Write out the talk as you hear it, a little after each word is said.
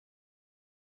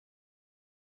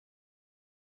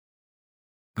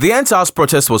The ENDSARS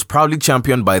protest was proudly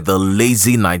championed by the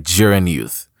lazy Nigerian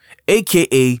youth,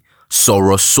 aka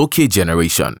Sorosoke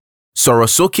generation.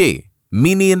 Sorosoke,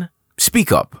 meaning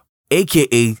speak up,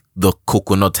 aka the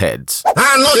coconut heads.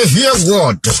 I know the hear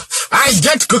word. I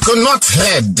get coconut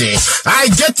head. I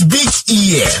get big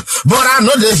ear. But I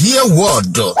know the hear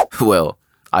word. Well,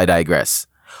 I digress.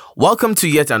 Welcome to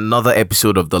yet another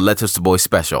episode of the Letters to Boys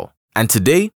special. And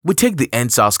today, we take the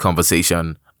ENDSARS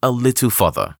conversation a little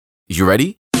further. You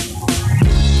ready?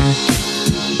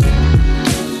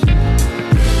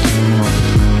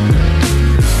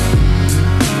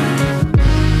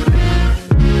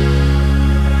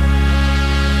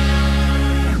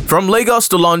 From Lagos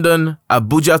to London,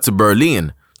 Abuja to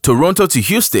Berlin, Toronto to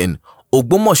Houston,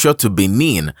 Ogbomoso to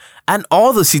Benin, and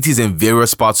all the cities in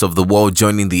various parts of the world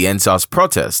joining the ENDSARS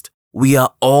protest, we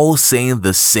are all saying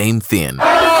the same thing.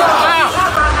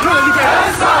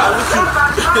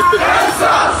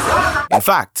 In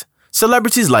fact,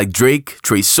 celebrities like Drake,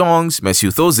 Trey Songz,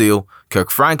 Mesut Ozil,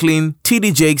 Kirk Franklin,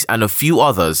 TD Jakes, and a few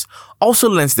others also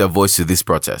lent their voice to this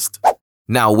protest.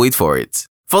 Now wait for it.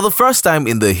 For the first time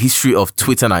in the history of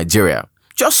Twitter Nigeria,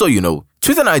 just so you know,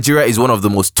 Twitter Nigeria is one of the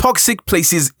most toxic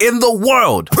places in the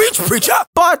world. Preach, preacher!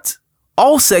 But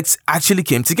all sects actually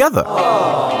came together.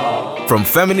 From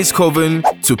feminist coven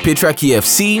to patriarchy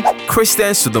FC,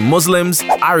 Christians to the Muslims,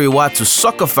 Arewa to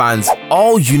soccer fans,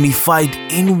 all unified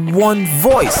in one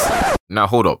voice. Now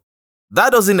hold up.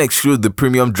 That doesn't exclude the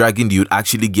premium dragging you'd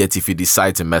actually get if you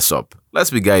decide to mess up. Let's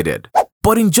be guided.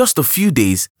 But in just a few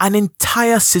days, an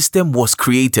entire system was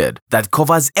created that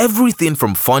covers everything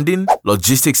from funding,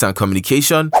 logistics and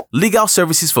communication, legal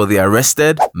services for the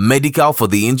arrested, medical for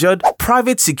the injured,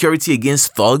 private security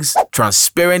against thugs,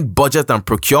 transparent budget and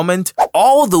procurement,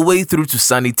 all the way through to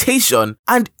sanitation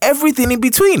and everything in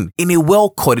between in a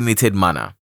well-coordinated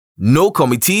manner. No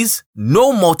committees,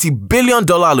 no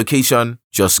multi-billion-dollar allocation,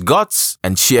 just guts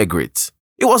and sheer grit.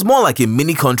 It was more like a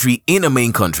mini country in a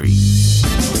main country.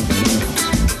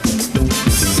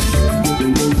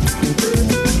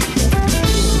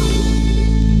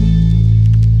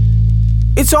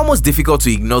 It's almost difficult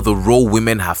to ignore the role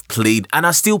women have played and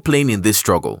are still playing in this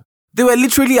struggle. They were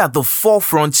literally at the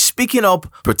forefront, speaking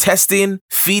up, protesting,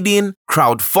 feeding,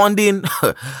 crowdfunding.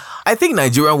 I think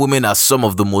Nigerian women are some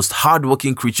of the most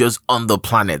hardworking creatures on the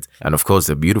planet. And of course,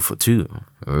 they're beautiful too.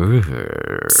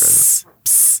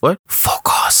 What?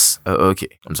 Focus.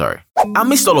 Okay, I'm sorry.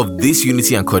 Amidst all of this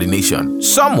unity and coordination,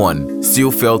 someone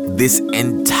still felt this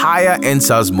entire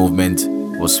ENDSARS movement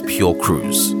was pure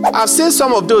cruise. I've seen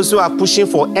some of those who are pushing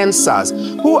for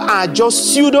ENDSARS who are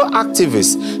just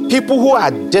pseudo-activists, people who are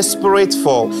desperate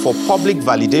for public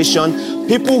validation,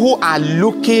 people who are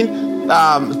looking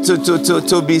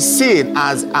to be seen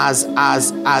as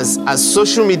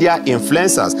social media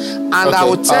influencers. And okay, I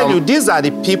will tell you, these are the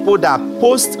people that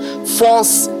post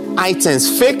false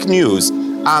items, fake news,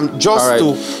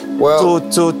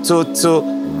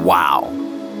 Wow.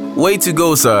 Way to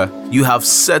go, sir. You have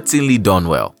certainly done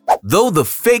well. Though the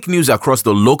fake news across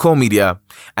the local media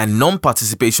and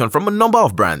non-participation from a number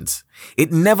of brands,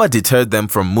 it never deterred them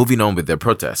from moving on with their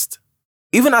protest.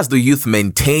 Even as the youth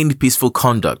maintained peaceful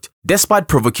conduct, despite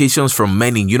provocations from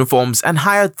men in uniforms and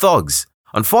hired thugs,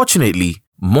 unfortunately,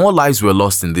 more lives were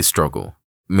lost in this struggle.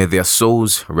 May their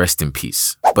souls rest in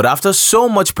peace. But after so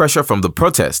much pressure from the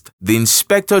protest, the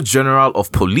Inspector General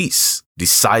of Police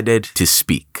decided to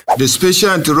speak. The Special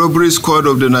Anti-Robbery Squad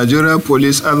of the Nigerian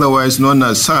Police, otherwise known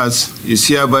as SARS, is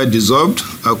hereby dissolved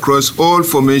across all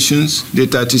formations, the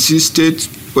 36 state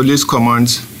police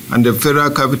commands, and the Federal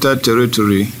Capital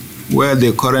Territory, where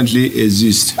they currently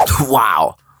exist.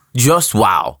 Wow. Just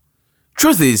wow.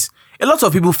 Truth is, a lot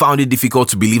of people found it difficult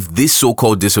to believe this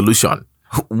so-called dissolution.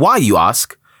 Why, you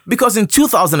ask? Because in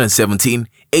 2017,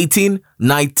 18,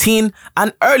 19,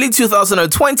 and early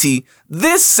 2020,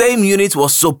 this same unit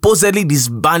was supposedly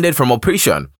disbanded from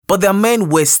operation, but their men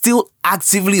were still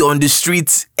actively on the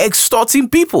streets extorting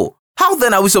people. How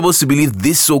then are we supposed to believe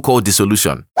this so-called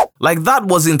dissolution? Like that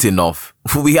wasn't enough.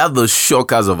 We had the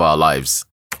shockers of our lives.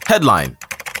 Headline: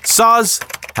 SARS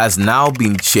has now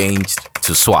been changed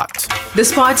to SWAT.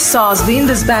 Despite SARS being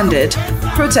disbanded,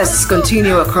 protests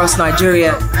continue across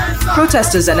Nigeria.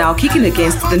 Protesters are now kicking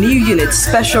against the new unit's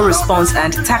Special Response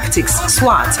and Tactics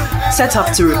SWAT, set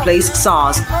up to replace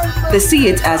SARS. They see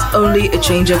it as only a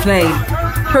change of name.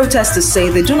 Protesters say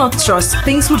they do not trust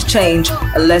things would change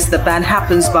unless the ban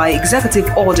happens by executive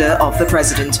order of the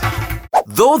president.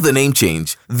 Though the name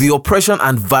changed, the oppression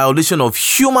and violation of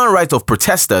human rights of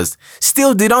protesters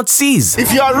still did not cease.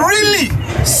 If you are really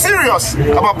serious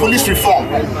about police reform,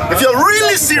 if you're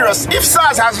really serious, if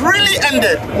SARS has really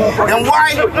ended, then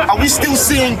why are we still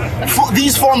seeing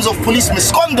these forms of police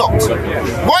misconduct?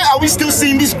 Why are we still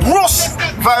seeing these gross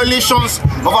violations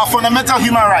of our fundamental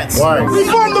human rights? Why?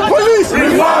 Reform the police!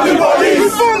 Reform the police!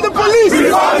 Reform the police!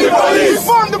 Reform the police!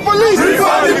 Reform the police!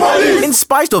 Reform the police! In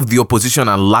spite of the opposition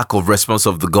and lack of response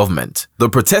of the government, the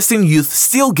protesting youth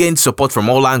still gained support from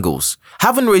all angles,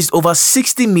 having raised over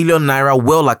 60 million naira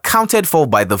well accounted for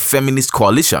by the feminist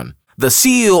coalition. The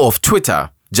CEO of Twitter,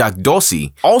 Jack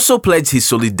Dorsey, also pledged his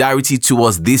solidarity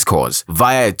towards this cause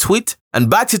via a tweet and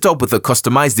backed it up with a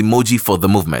customized emoji for the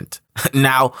movement.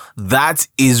 Now, that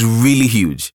is really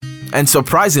huge. And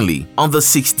surprisingly, on the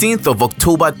 16th of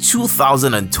October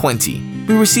 2020,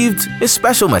 we received a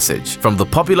special message from the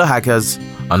popular hackers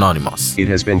Anonymous. It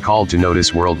has been called to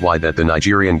notice worldwide that the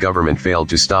Nigerian government failed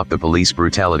to stop the police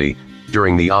brutality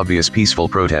during the obvious peaceful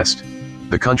protest.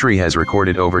 The country has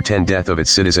recorded over 10 deaths of its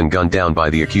citizen gunned down by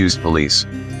the accused police.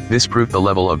 This proved the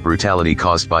level of brutality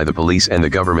caused by the police and the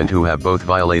government, who have both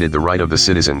violated the right of the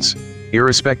citizens.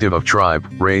 Irrespective of tribe,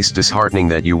 race, disheartening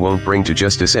that you won't bring to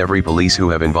justice every police who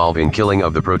have involved in killing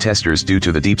of the protesters due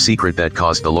to the deep secret that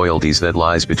caused the loyalties that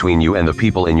lies between you and the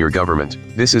people in your government.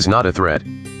 This is not a threat.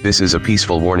 This is a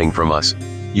peaceful warning from us.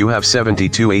 You have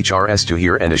 72 HRS to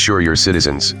hear and assure your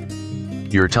citizens.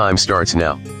 Your time starts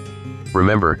now.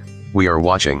 Remember, we are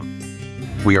watching.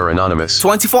 We are anonymous.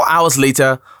 24 hours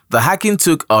later, the hacking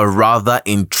took a rather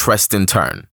interesting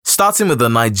turn, starting with the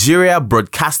Nigeria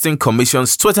Broadcasting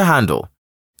Commission's Twitter handle.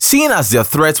 Seeing as their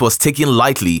threat was taken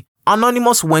lightly,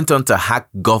 Anonymous went on to hack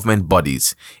government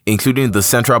bodies, including the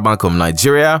Central Bank of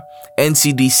Nigeria,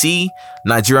 NCDC,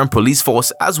 Nigerian Police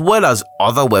Force, as well as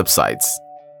other websites.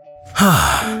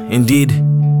 Indeed,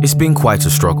 it's been quite a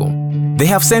struggle. They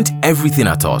have sent everything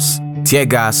at us: tear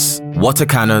gas, water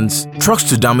cannons, trucks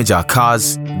to damage our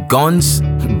cars, guns,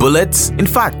 bullets. In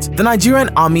fact, the Nigerian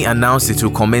Army announced it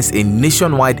will commence a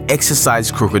nationwide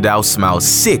exercise Crocodile Smile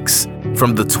 6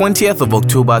 from the 20th of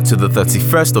October to the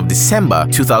 31st of December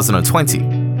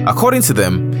 2020. According to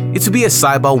them, it will be a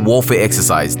cyber warfare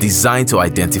exercise designed to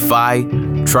identify,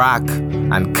 track,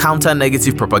 and counter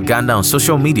negative propaganda on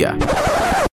social media.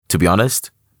 To be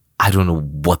honest, I don't know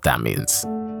what that means.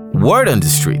 Word on the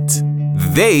street: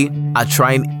 they are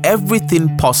trying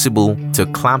everything possible to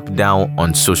clamp down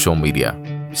on social media.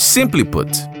 Simply put,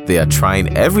 they are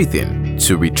trying everything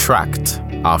to retract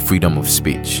our freedom of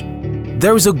speech.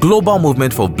 There is a global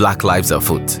movement for Black lives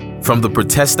afoot, from the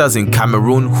protesters in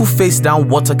Cameroon who faced down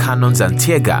water cannons and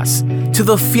tear gas, to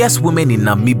the fierce women in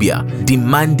Namibia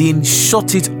demanding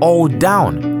shut it all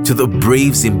down, to the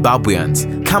brave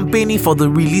Zimbabweans campaigning for the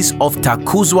release of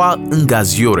Takuzwa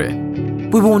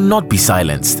Ngaziore. We will not be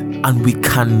silenced, and we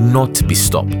cannot be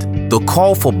stopped. The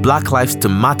call for Black lives to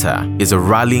matter is a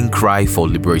rallying cry for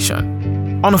liberation.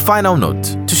 On a final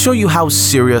note, to show you how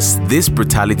serious this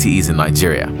brutality is in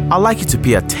Nigeria, I'd like you to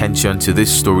pay attention to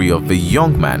this story of a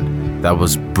young man that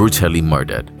was brutally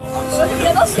murdered.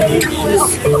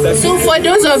 So for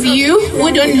those of you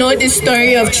who don't know the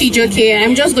story of Chijoke,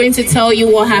 I'm just going to tell you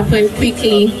what happened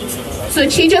quickly. So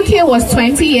Chijoke was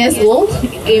 20 years old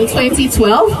in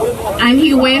 2012, and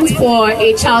he went for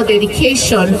a child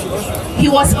dedication. He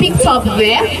was picked up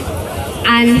there,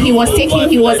 and he was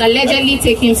allegedly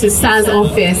taken to SARS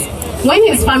office. When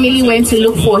his family went to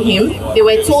look for him, they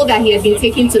were told that he had been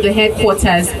taken to the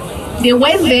headquarters. They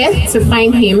went there to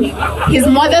find him. His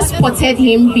mother spotted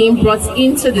him being brought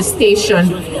into the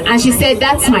station, and she said,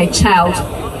 "That's my child."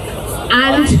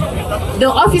 And the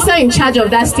officer in charge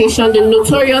of that station, the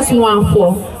notorious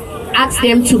Nwanko, asked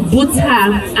them to boot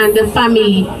her and the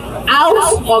family out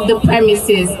of the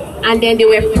premises, and then they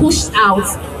were pushed out.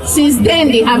 Since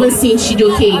then, they haven't seen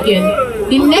Chijoke again.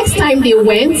 The next time they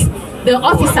went, the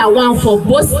officer Nwanko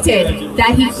boasted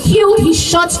that he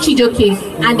shot Chijoke,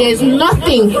 and there's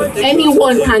nothing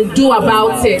anyone can do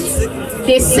about it.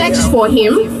 They searched for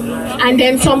him. And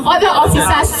then some other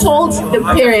officers told the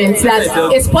parents that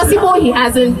it's possible he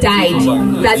hasn't died,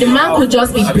 that the man could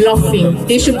just be bluffing.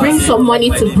 They should bring some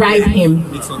money to bribe him.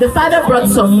 The father brought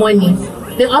some money.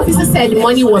 The officer said the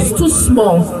money was too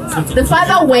small. The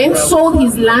father went, sold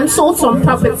his land, sold some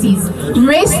properties,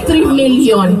 raised 3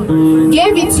 million,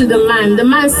 gave it to the man. The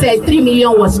man said 3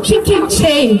 million was chicken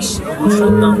change.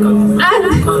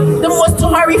 And the most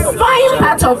horrifying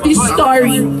part of this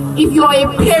story, if you're a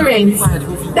parent,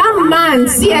 that man,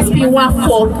 CSP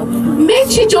Wafo, made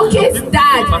Chijoke's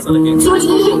dad to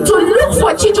look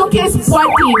for Chijoke's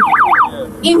body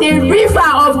in a river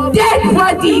of dead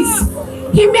bodies.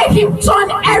 He made him turn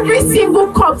every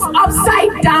single corpse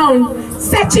upside down,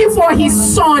 searching for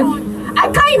his son. I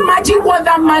can't imagine what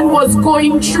that man was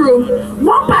going through.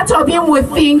 One part of him would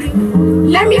think,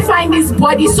 let me find this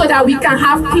body so that we can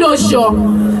have closure.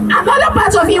 Another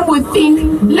part of him would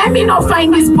think, let me not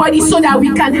find this body so that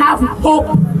we can have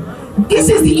hope. This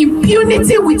is the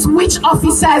impunity with which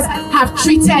officers have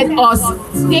treated us.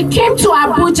 They came to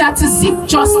Abuja to seek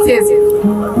justice.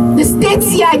 The state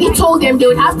CID told them they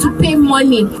would have to pay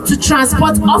money to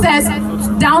transport officers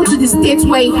down to the state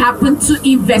where it happened to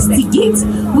investigate.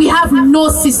 We have no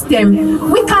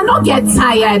system. We cannot get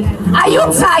tired. Are you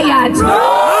tired?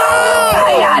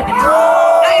 Tired?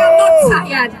 I am not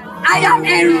tired. I am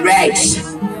enraged.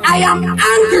 I am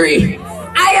angry.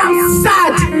 I am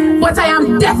sad, but I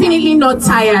am definitely not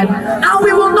tired. And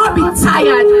we will not be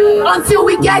tired until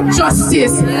we get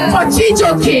justice for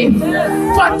Chijoke,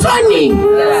 for Tony,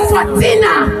 for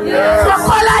Tina, for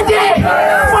Kolade,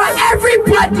 for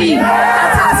everybody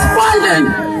that has fallen,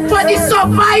 for the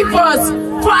survivors,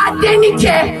 for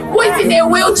Adenike, who is in a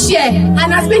wheelchair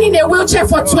and has been in a wheelchair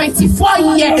for 24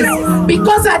 years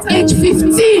because at age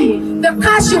 15, the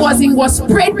car she was in was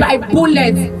sprayed by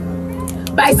bullets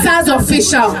by SARS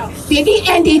official. They didn't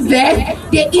end it there.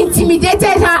 They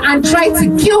intimidated her and tried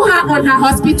to kill her on her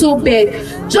hospital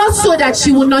bed just so that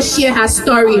she would not share her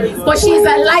story. But she is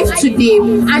alive today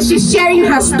and she's sharing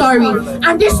her story.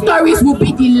 And these stories will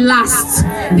be the last.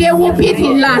 They will be the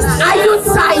last. Are you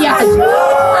tired?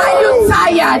 Are you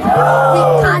tired? We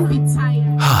can't be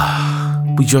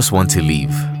tired. We just want to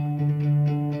live.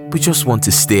 We just want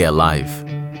to stay alive.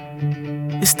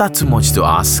 Is that too much to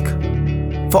ask?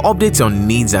 For updates on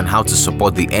needs and how to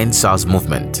support the ENDSARS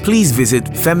movement, please visit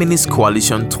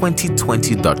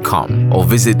feministcoalition2020.com or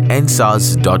visit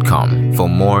endsars.com for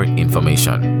more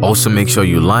information. Also make sure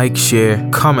you like, share,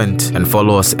 comment, and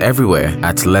follow us everywhere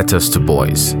at Letters to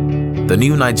Boys. The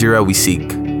new Nigeria we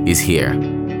seek is here.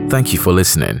 Thank you for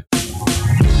listening.